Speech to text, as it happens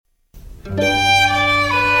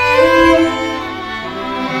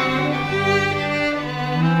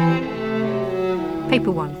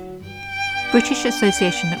Paper 1. British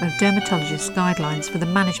Association of Dermatologists Guidelines for the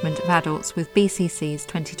Management of Adults with BCCs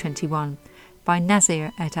 2021 by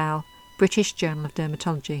Nazir et al., British Journal of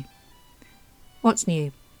Dermatology. What's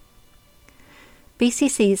new?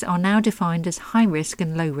 BCCs are now defined as high risk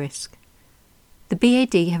and low risk. The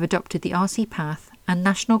BAD have adopted the RC Path and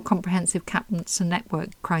National Comprehensive Cancer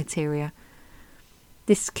Network criteria.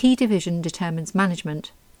 This key division determines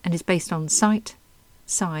management and is based on site,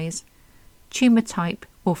 size, tumour type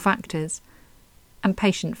or factors, and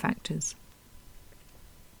patient factors.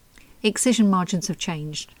 Excision margins have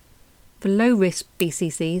changed. For low-risk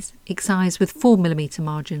BCCs, excise with 4mm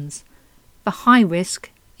margins. For high-risk,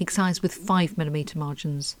 excise with 5mm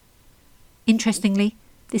margins. Interestingly,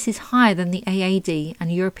 this is higher than the AAD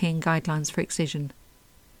and European guidelines for excision.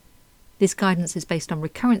 This guidance is based on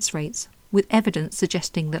recurrence rates, with evidence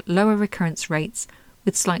suggesting that lower recurrence rates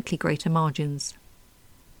with slightly greater margins.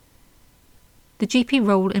 The GP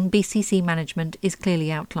role in BCC management is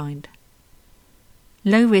clearly outlined.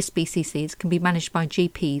 Low-risk BCCs can be managed by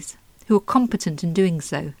GPs who are competent in doing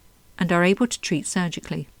so and are able to treat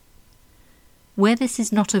surgically. Where this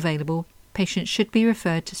is not available, patients should be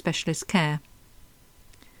referred to specialist care.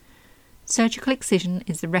 Surgical excision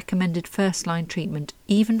is the recommended first-line treatment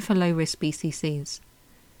even for low-risk BCCs.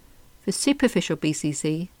 For superficial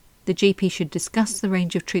BCC, the GP should discuss the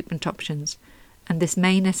range of treatment options, and this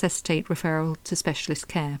may necessitate referral to specialist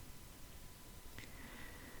care.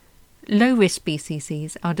 Low-risk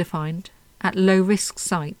BCCs are defined at low-risk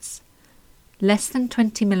sites, less than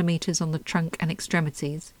 20mm on the trunk and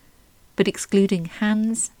extremities, but excluding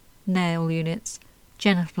hands, nail units,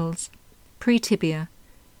 genitals, pre-tibia,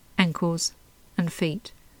 ankles and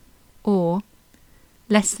feet, or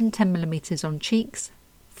less than 10mm on cheeks,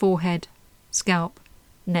 forehead, scalp,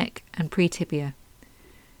 neck and pre-tibia.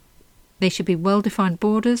 They should be well-defined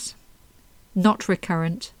borders, not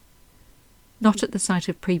recurrent, not at the site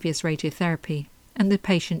of previous radiotherapy, and the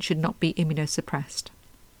patient should not be immunosuppressed.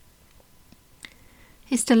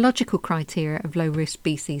 Histological criteria of low-risk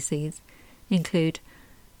BCCs include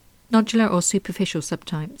nodular or superficial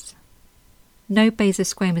subtypes, no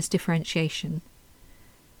basosquamous differentiation,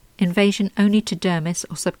 invasion only to dermis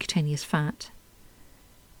or subcutaneous fat,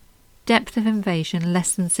 depth of invasion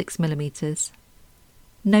less than 6mm,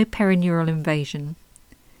 no perineural invasion,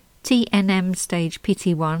 TNM stage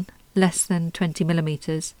PT1 less than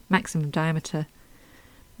 20mm maximum diameter,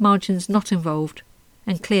 margins not involved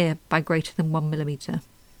and clear by greater than 1mm.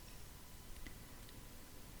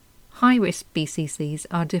 High-risk BCCs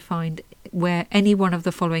are defined where any one of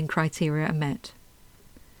the following criteria are met.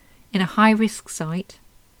 In a high-risk site,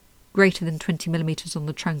 greater than 20mm on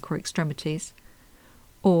the trunk or extremities,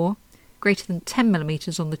 or greater than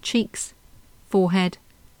 10mm on the cheeks, forehead,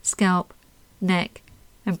 scalp, neck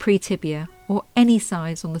and pre-tibia, or any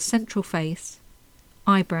size on the central face,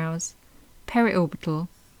 eyebrows, periorbital,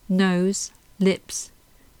 nose, lips,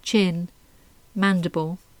 chin,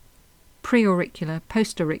 mandible, preauricular,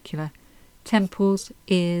 postauricular, temples,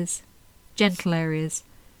 ears, genital areas,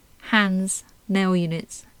 hands, nail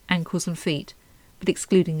units, ankles and feet, but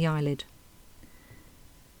excluding the eyelid.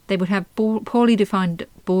 They would have poorly defined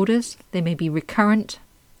borders. They may be recurrent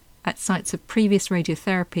at sites of previous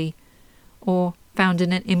radiotherapy or found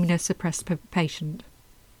in an immunosuppressed patient.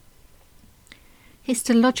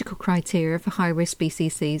 Histological criteria for high-risk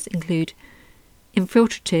BCCs include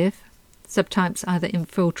infiltrative, subtypes either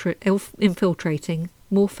infiltrating,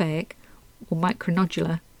 morphaic or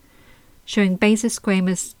micronodular, showing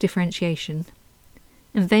basosquamous differentiation,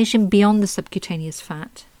 invasion beyond the subcutaneous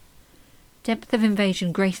fat, depth of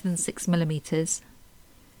invasion greater than 6mm,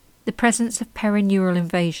 the presence of perineural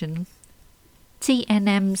invasion,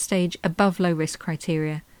 TNM stage above low-risk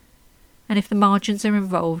criteria, and if the margins are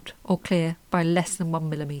involved or clear by less than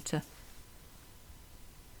 1mm.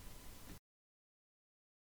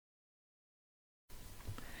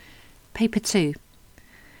 Paper 2.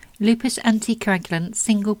 Lupus anticoagulant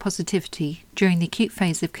single positivity during the acute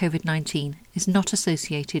phase of COVID-19 is not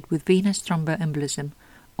associated with venous thromboembolism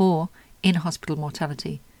or in-hospital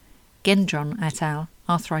mortality. Gendron et al.,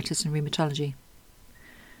 Arthritis and Rheumatology.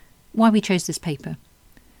 Why we chose this paper?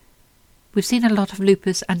 We've seen a lot of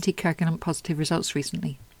lupus anticoagulant positive results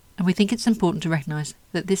recently, and we think it's important to recognise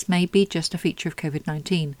that this may be just a feature of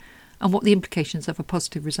COVID-19 and what the implications of a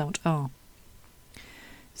positive result are.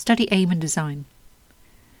 Study aim and design.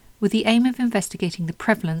 With the aim of investigating the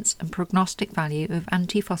prevalence and prognostic value of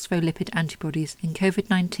antiphospholipid antibodies in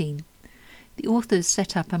COVID-19, the authors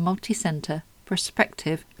set up a multi-centre,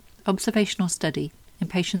 prospective, observational study in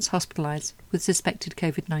patients hospitalised with suspected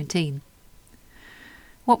COVID-19.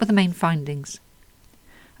 What were the main findings?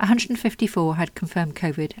 154 had confirmed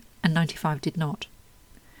COVID and 95 did not.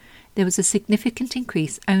 There was a significant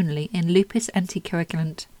increase only in lupus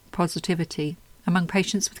anticoagulant positivity among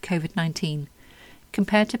patients with COVID-19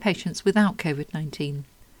 compared to patients without COVID-19,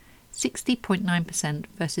 60.9%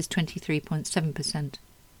 versus 23.7%.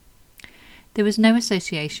 There was no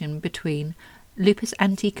association between lupus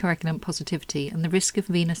anticoagulant positivity and the risk of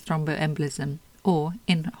venous thromboembolism or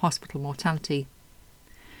in-hospital mortality.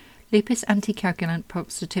 Lupus anticoagulant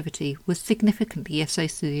positivity was significantly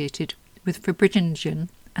associated with fibrinogen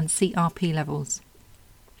and CRP levels.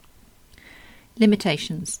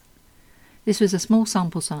 Limitations. This was a small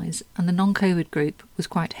sample size and the non-COVID group was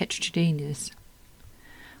quite heterogeneous.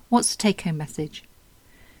 What's the take-home message?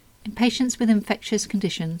 In patients with infectious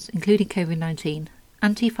conditions, including COVID-19,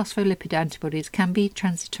 antiphospholipid antibodies can be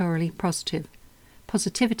transitorily positive.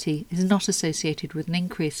 Positivity is not associated with an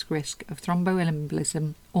increased risk of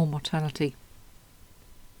thromboembolism or mortality.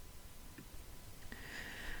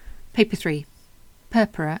 Paper 3.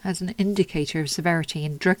 Purpura as an indicator of severity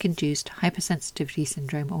in Drug-induced Hypersensitivity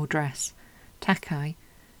Syndrome or DRESS. Takai,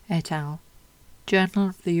 et al. Journal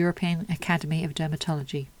of the European Academy of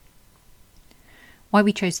Dermatology. Why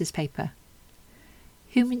we chose this paper.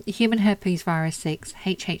 Human herpes virus 6,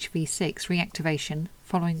 HHV6 reactivation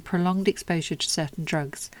following prolonged exposure to certain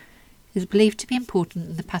drugs is believed to be important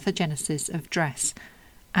in the pathogenesis of DRESS,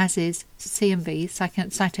 as is CMV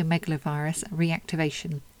cytomegalovirus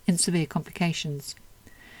reactivation in severe complications.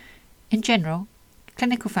 In general,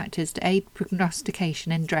 clinical factors to aid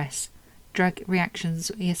prognostication in DRESS, drug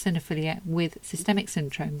reactions eosinophilia with systemic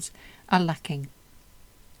syndromes, are lacking.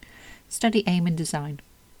 Study aim and design.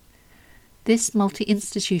 This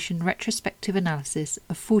multi-institution retrospective analysis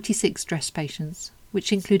of 46 DRESS patients,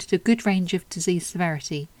 which included a good range of disease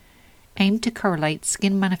severity, aimed to correlate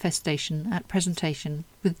skin manifestation at presentation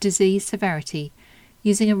with disease severity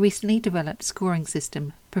using a recently developed scoring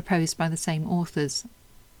system proposed by the same authors.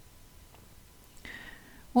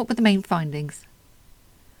 What were the main findings?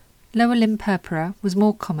 Lower limb purpura was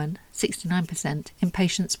more common, 69%, in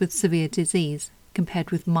patients with severe disease,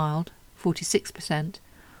 compared with mild, 46%,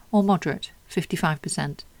 or moderate,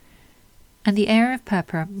 55%, and the area of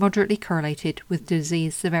purpura moderately correlated with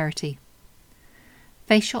disease severity.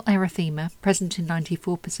 Facial erythema present in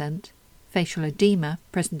 94%, facial edema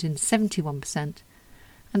present in 71%,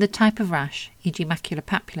 and the type of rash, e.g.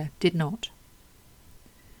 maculopapular, did not.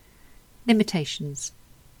 Limitations.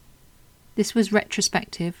 This was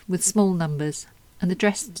retrospective with small numbers, and the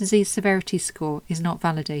DRESS disease severity score is not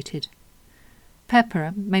validated.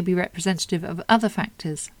 Purpura may be representative of other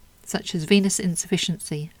factors, such as venous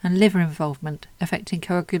insufficiency and liver involvement affecting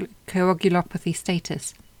coagulopathy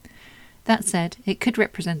status. That said, it could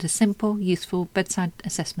represent a simple, useful bedside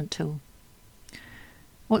assessment tool.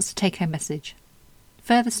 What's the take-home message?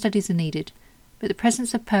 Further studies are needed, but the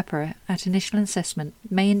presence of purpura at initial assessment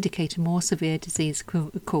may indicate a more severe disease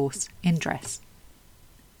course in DRESS.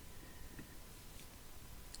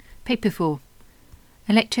 Paper 4.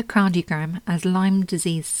 Electrocardiogram as Lyme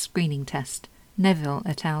disease screening test. Neville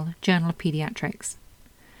et al. Journal of Pediatrics.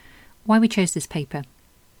 Why we chose this paper.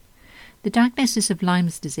 The diagnosis of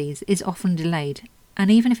Lyme's disease is often delayed, and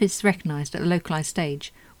even if it is recognised at a localised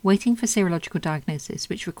stage, waiting for serological diagnosis,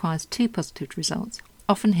 which requires 2 positive results,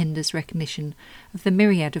 often hinders recognition of the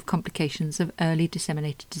myriad of complications of early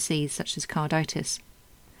disseminated disease such as carditis.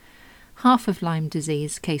 Half of Lyme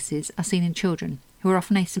disease cases are seen in children, who are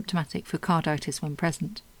often asymptomatic for carditis when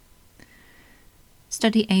present.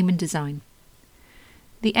 Study aim and design.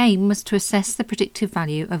 The aim was to assess the predictive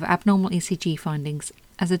value of abnormal ECG findings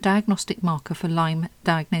as a diagnostic marker for Lyme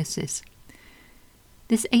diagnosis.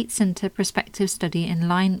 This 8-centre prospective study in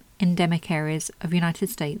Lyme endemic areas of the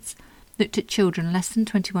United States looked at children less than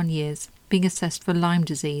 21 years being assessed for Lyme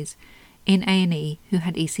disease in A&E who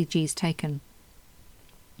had ECGs taken.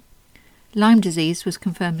 Lyme disease was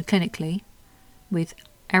confirmed clinically with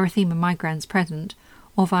erythema migrans present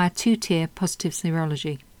or via 2-tier positive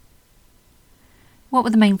serology. What were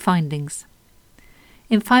the main findings?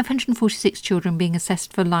 In 546 children being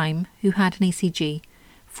assessed for Lyme who had an ECG,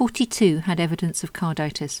 42 had evidence of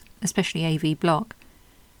carditis, especially AV block,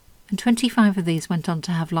 and 25 of these went on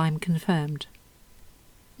to have Lyme confirmed.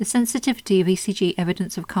 The sensitivity of ECG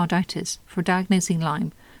evidence of carditis for diagnosing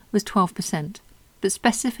Lyme was 12%, but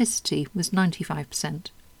specificity was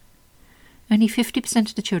 95%. Only 50%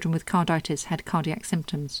 of the children with carditis had cardiac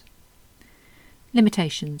symptoms.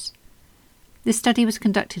 Limitations. This study was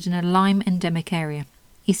conducted in a Lyme endemic area.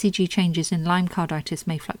 ECG changes in Lyme carditis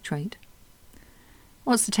may fluctuate.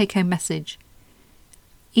 What's the take-home message?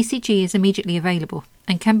 ECG is immediately available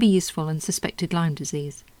and can be useful in suspected Lyme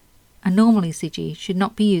disease. A normal ECG should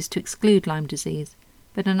not be used to exclude Lyme disease,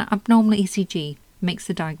 but an abnormal ECG makes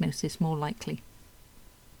the diagnosis more likely.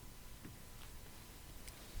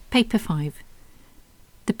 Paper 5.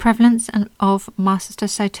 The prevalence of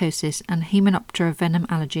mastocytosis and hymenoptera venom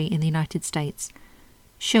allergy in the United States.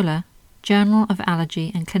 Schuller, Journal of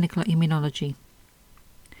Allergy and Clinical Immunology.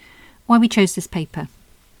 Why we chose this paper.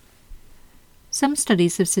 Some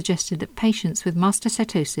studies have suggested that patients with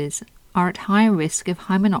mastocytosis are at higher risk of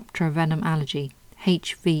hymenoptera venom allergy,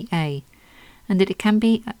 HVA, and that it can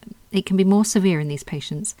be more severe in these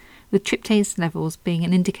patients, with tryptase levels being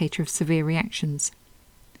an indicator of severe reactions.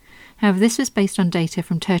 However, this was based on data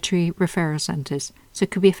from tertiary referral centres, so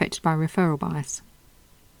it could be affected by referral bias.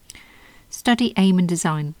 Study aim and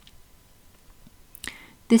design.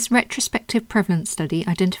 This retrospective prevalence study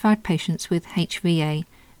identified patients with HVA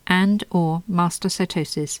and/or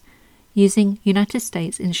mastocytosis using United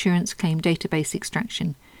States insurance claim database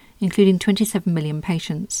extraction, including 27 million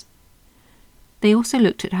patients. They also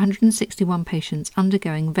looked at 161 patients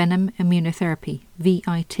undergoing venom immunotherapy,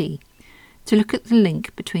 VIT, to look at the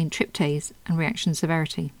link between tryptase and reaction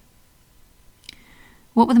severity.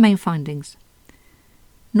 What were the main findings?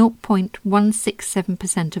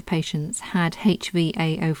 0.167% of patients had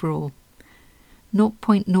HVA overall,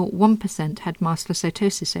 0.01% had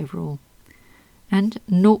mastocytosis overall, and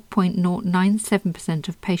 0.097%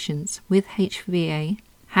 of patients with HVA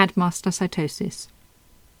had mastocytosis.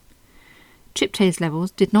 Tryptase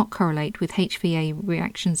levels did not correlate with HVA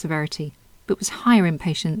reaction severity, but was higher in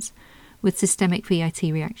patients with systemic VIT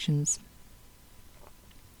reactions.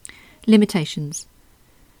 Limitations.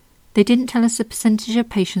 They didn't tell us the percentage of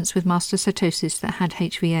patients with mastocytosis that had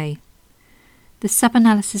HVA. The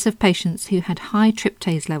sub-analysis of patients who had high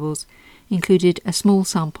tryptase levels included a small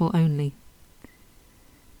sample only.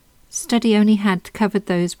 Study only had covered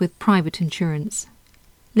those with private insurance.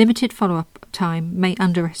 Limited follow-up time may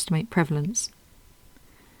underestimate prevalence.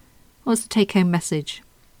 What's the take-home message?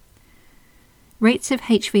 Rates of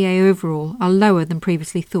HVA overall are lower than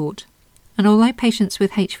previously thought, and although patients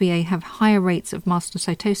with HVA have higher rates of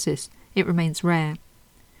mastocytosis, it remains rare.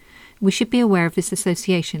 We should be aware of this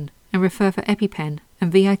association and refer for EpiPen and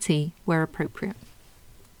VIT where appropriate.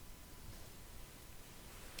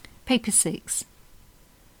 Paper 6.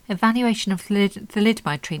 Evaluation of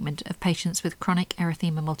thalidomide treatment of patients with chronic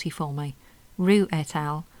erythema multiforme. Roux et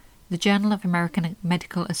al., The Journal of American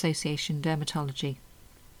Medical Association Dermatology.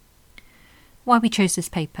 Why we chose this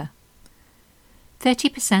paper.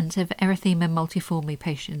 30% of erythema multiforme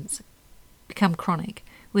patients become chronic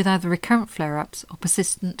with either recurrent flare-ups or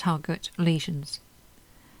persistent target lesions.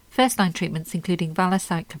 First-line treatments including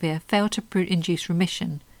valacyclovir fail to induce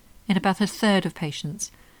remission in about a third of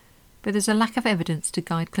patients, but there's a lack of evidence to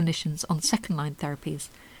guide clinicians on second-line therapies,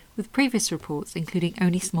 with previous reports including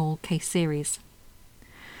only small case series.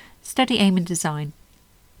 Study aim and design.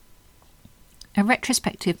 A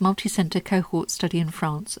retrospective multi-centre cohort study in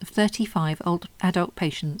France of 35 adult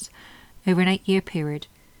patients over an 8-year period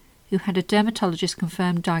who had a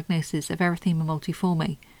dermatologist-confirmed diagnosis of erythema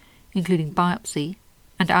multiforme, including biopsy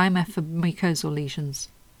and IMF for mucosal lesions.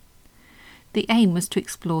 The aim was to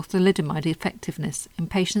explore thalidomide effectiveness in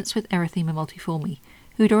patients with erythema multiforme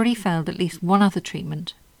who had already failed at least one other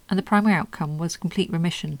treatment, and the primary outcome was complete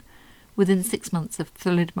remission within 6 months of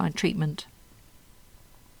thalidomide treatment.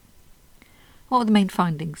 What were the main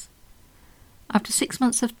findings? After 6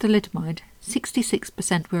 months of thalidomide,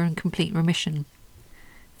 66% were in complete remission.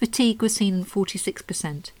 Fatigue was seen in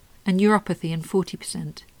 46% and neuropathy in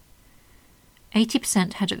 40%.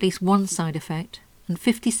 80% had at least one side effect and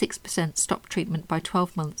 56% stopped treatment by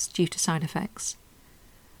 12 months due to side effects.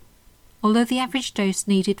 Although the average dose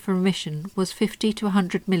needed for remission was 50 to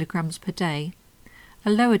 100 mg per day, a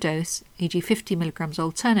lower dose, e.g. 50 mg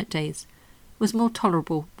alternate days, was more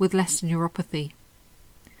tolerable with less neuropathy.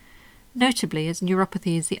 Notably, as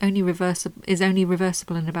neuropathy is only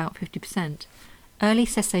reversible in about 50%, early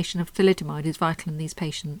cessation of thalidomide is vital in these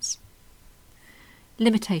patients.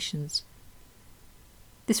 Limitations.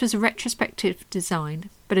 This was a retrospective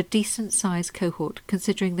design, but a decent-sized cohort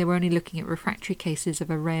considering they were only looking at refractory cases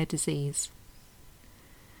of a rare disease.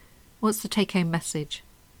 What's the take-home message?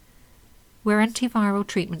 Where antiviral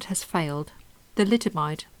treatment has failed,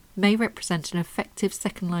 thalidomide may represent an effective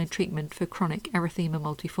second-line treatment for chronic erythema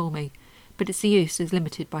multiforme, but its use is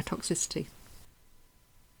limited by toxicity.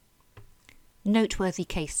 Noteworthy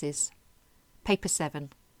cases. Paper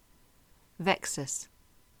 7. VEXAS.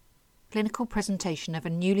 Clinical presentation of a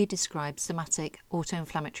newly described somatic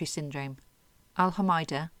auto-inflammatory syndrome.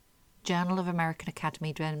 Al-Hamida, Journal of American Academy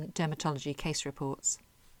of Dermatology Case Reports.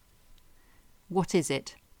 What is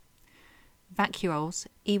it? vacuoles,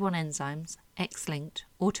 E1 enzymes, X-linked,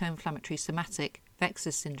 auto-inflammatory somatic,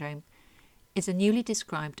 VEXAS syndrome, is a newly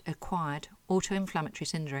described acquired auto-inflammatory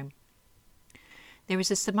syndrome. There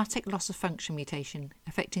is a somatic loss-of-function mutation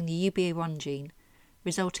affecting the UBA1 gene,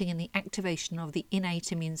 resulting in the activation of the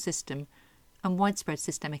innate immune system and widespread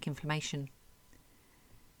systemic inflammation.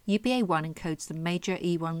 UBA1 encodes the major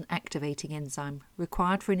E1 activating enzyme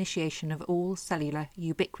required for initiation of all cellular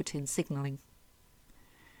ubiquitin signalling.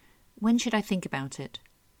 When should I think about it?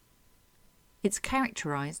 It's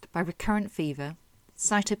characterized by recurrent fever,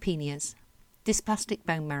 cytopenias, dysplastic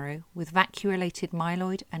bone marrow with vacuolated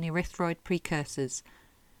myeloid and erythroid precursors,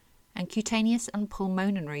 and cutaneous and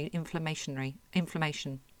pulmonary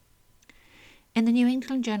inflammation. In the New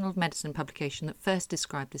England Journal of Medicine publication that first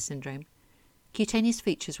described this syndrome, cutaneous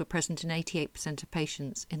features were present in 88% of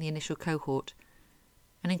patients in the initial cohort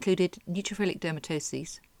and included neutrophilic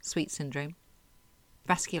dermatoses, sweet syndrome,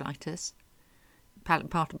 vasculitis,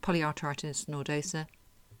 polyarteritis nodosa,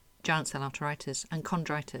 giant cell arteritis, and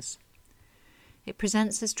chondritis. It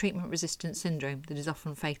presents as treatment-resistant syndrome that is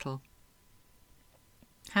often fatal.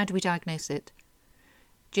 How do we diagnose it?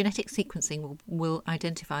 Genetic sequencing will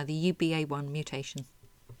identify the UBA1 mutation.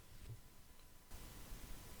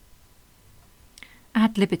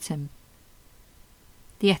 Ad libitum.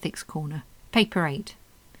 The Ethics Corner. Paper 8.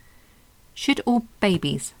 Should all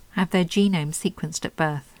babies have their genome sequenced at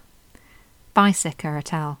birth? Bisecker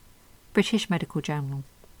et al. British Medical Journal.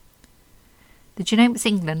 The Genomics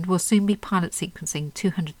England will soon be pilot sequencing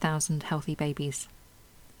 200,000 healthy babies.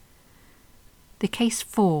 The Case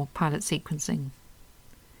 4 pilot sequencing.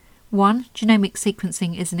 1. Genomic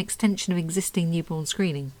sequencing is an extension of existing newborn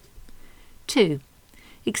screening. 2.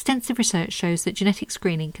 Extensive research shows that genetic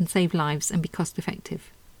screening can save lives and be cost-effective.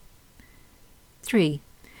 3.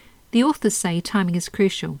 The authors say timing is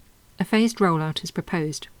crucial. A phased rollout is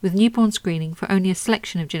proposed, with newborn screening for only a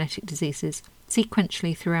selection of genetic diseases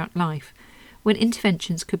sequentially throughout life, when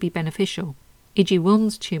interventions could be beneficial, e.g.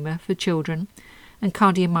 Wilms tumour for children and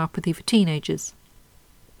cardiomyopathy for teenagers.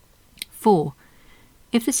 4.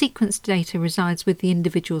 If the sequenced data resides with the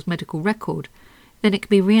individual's medical record, then it can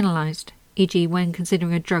be reanalysed, e.g. when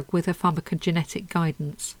considering a drug with a pharmacogenetic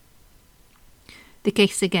guidance. The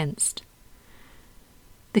case against.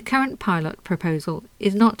 The current pilot proposal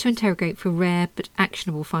is not to interrogate for rare but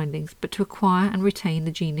actionable findings, but to acquire and retain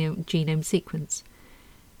the genome sequence.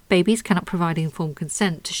 Babies cannot provide informed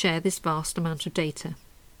consent to share this vast amount of data.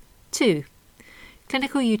 2.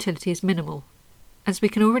 Clinical utility is minimal, as we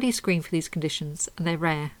can already screen for these conditions and they're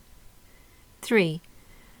rare. 3.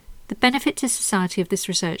 The benefit to society of this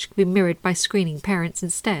research can be mirrored by screening parents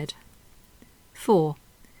instead. 4.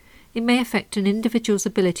 It may affect an individual's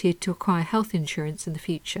ability to acquire health insurance in the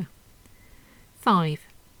future. 5.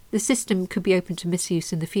 The system could be open to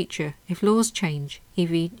misuse in the future if laws change,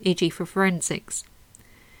 e.g. for forensics.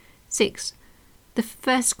 6. The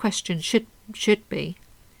first question should be,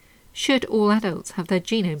 should all adults have their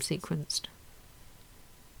genome sequenced?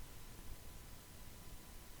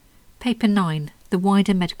 Paper 9. The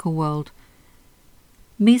wider medical world.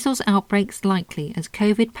 Measles outbreaks likely as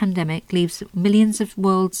COVID pandemic leaves millions of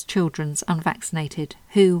world's children unvaccinated.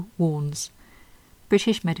 WHO warns.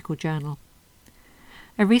 British Medical Journal.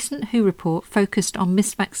 A recent WHO report focused on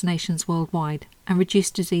missed vaccinations worldwide and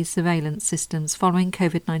reduced disease surveillance systems following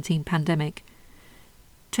COVID-19 pandemic.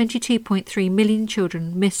 22.3 million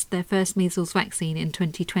children missed their first measles vaccine in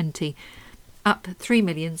 2020, up 3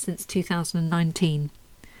 million since 2019.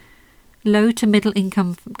 Low to middle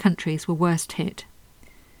income countries were worst hit.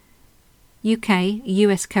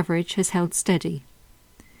 US coverage has held steady.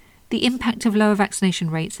 The impact of lower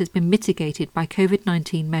vaccination rates has been mitigated by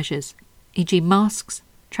COVID-19 measures, e.g. masks,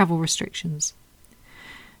 travel restrictions.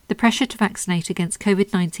 The pressure to vaccinate against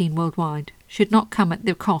COVID-19 worldwide should not come at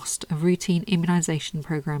the cost of routine immunisation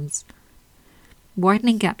programmes.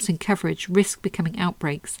 Widening gaps in coverage risk becoming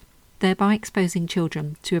outbreaks, thereby exposing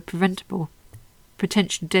children to a preventable,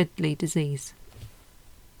 potentially deadly disease.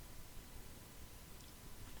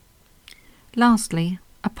 Lastly,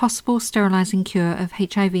 a possible sterilising cure of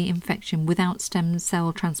HIV infection without stem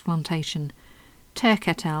cell transplantation. Turk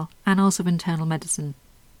et al., Annals of Internal Medicine.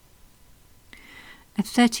 A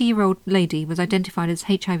 30-year-old lady was identified as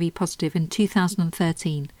HIV positive in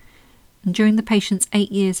 2013, and during the patient's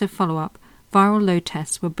 8 years of follow-up, viral load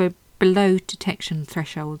tests were below detection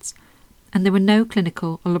thresholds, and there were no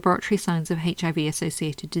clinical or laboratory signs of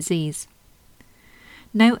HIV-associated disease.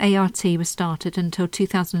 No ART was started until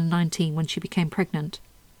 2019 when she became pregnant.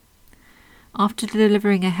 After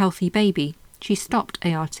delivering a healthy baby, she stopped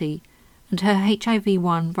ART, and her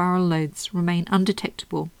HIV-1 viral loads remain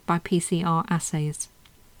undetectable by PCR assays.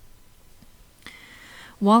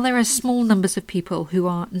 While there are small numbers of people who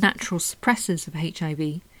are natural suppressors of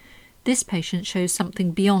HIV, this patient shows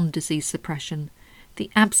something beyond disease suppression,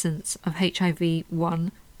 the absence of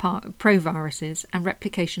HIV-1 proviruses and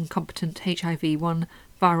replication-competent HIV-1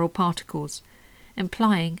 viral particles,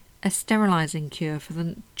 implying a sterilising cure for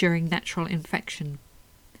them during natural infection.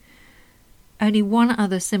 Only one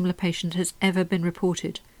other similar patient has ever been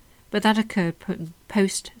reported, but that occurred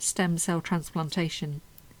post-stem cell transplantation.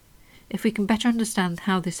 If we can better understand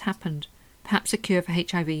how this happened, perhaps a cure for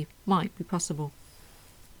HIV might be possible.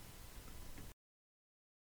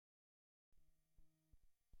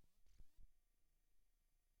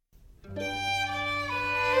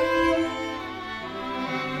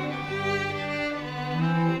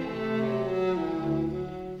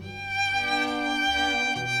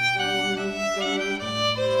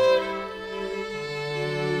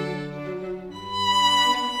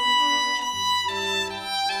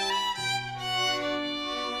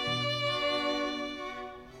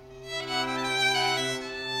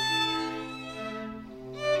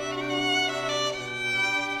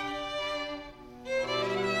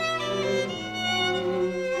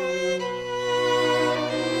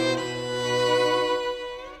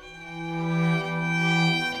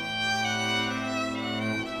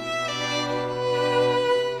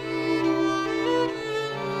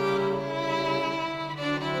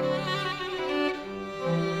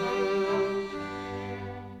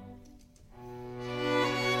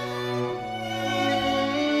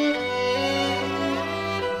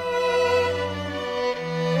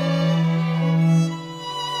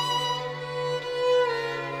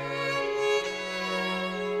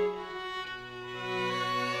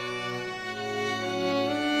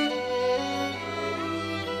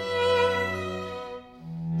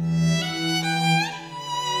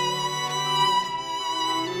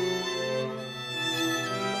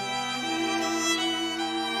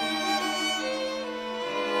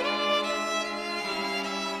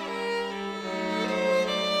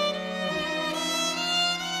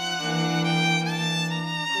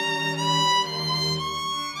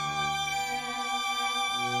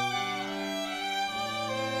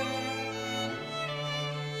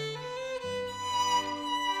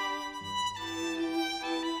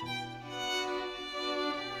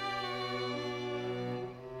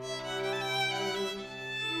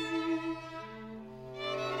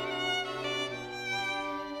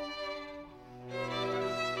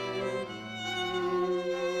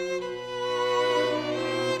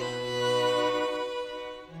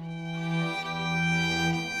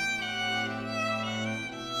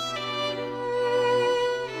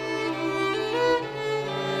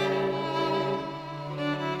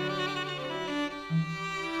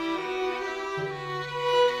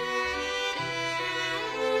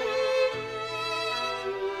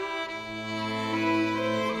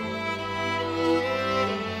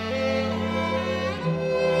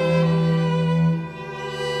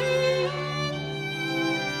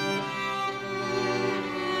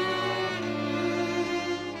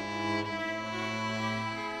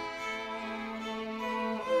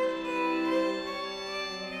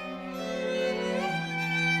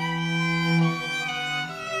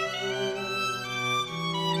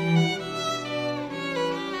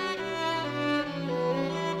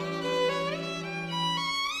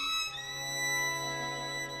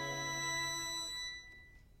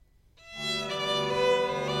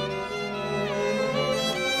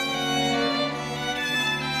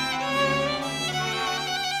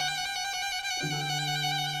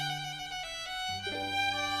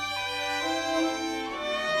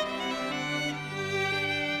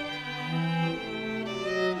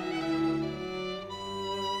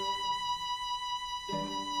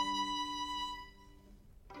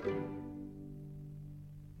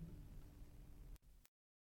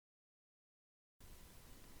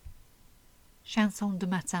 Chanson de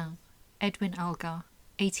Matin, Edward Elgar,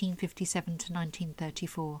 1857 to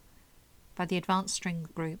 1934, by the Advanced String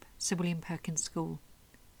Group, Sir William Perkins School.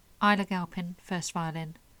 Isla Galpin, first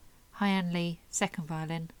violin, Hayun Lee, second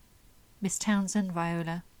violin, Miss Townsend,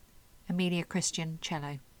 viola, Amélie Christian,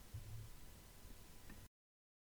 cello.